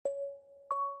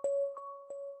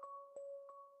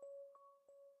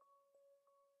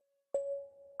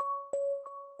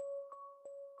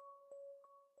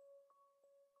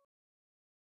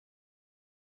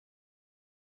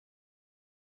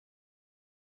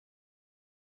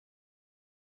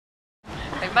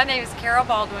My name is Carole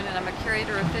Baldwin, and I'm a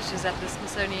curator of fishes at the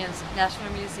Smithsonian's National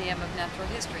Museum of Natural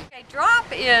History. DROP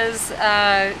is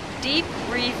a Deep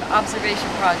Reef Observation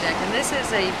Project, and this is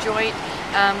a joint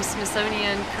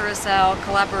Smithsonian Curaçao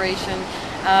collaboration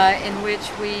in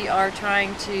which we are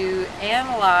trying to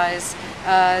analyze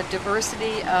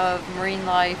diversity of marine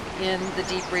life in the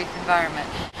deep reef environment.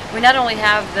 We not only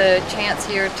have the chance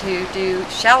here to do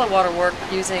shallow water work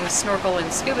using snorkel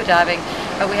and scuba diving,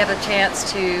 but we have a chance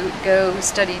to go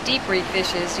study deep reef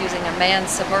fishes using a manned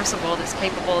submersible that's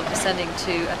capable of descending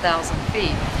to 1,000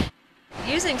 feet.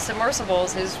 Using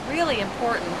submersibles is really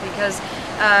important because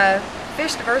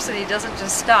fish diversity doesn't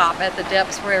just stop at the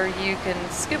depths where you can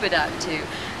scuba dive to.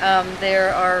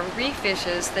 There are reef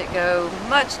fishes that go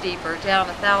much deeper, down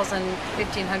 1,000,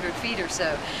 1,500 feet or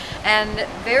so. And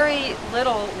very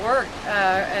little work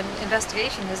and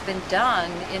investigation has been done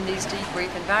in these deep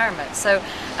reef environments. So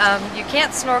you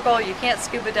can't snorkel, you can't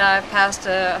scuba dive past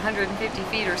 150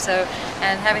 feet or so,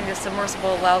 and having this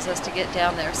submersible allows us to get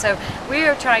down there. So we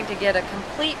are trying to get a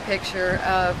complete picture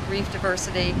of reef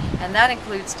diversity, and that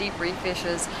includes deep reef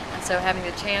fishes. And so having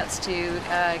the chance to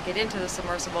get into the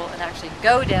submersible and actually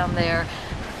go down there,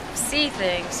 see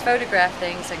things, photograph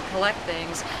things, and collect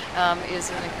things is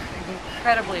an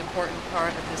incredibly important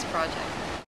part of this project.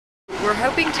 We're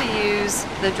hoping to use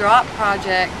the DROP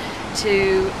project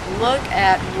to look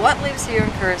at what lives here in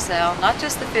Curaçao, not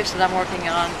just the fish that I'm working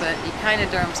on, but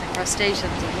echinoderms and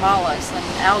crustaceans and mollusks and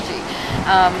algae.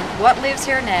 What lives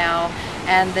here now,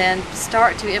 and then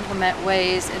start to implement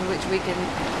ways in which we can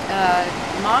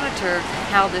monitor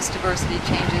how this diversity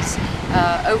changes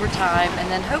over time, and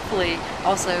then hopefully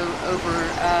also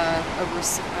over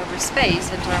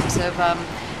space in terms of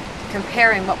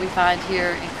comparing what we find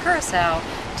here in Curaçao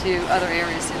to other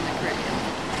areas in the Caribbean.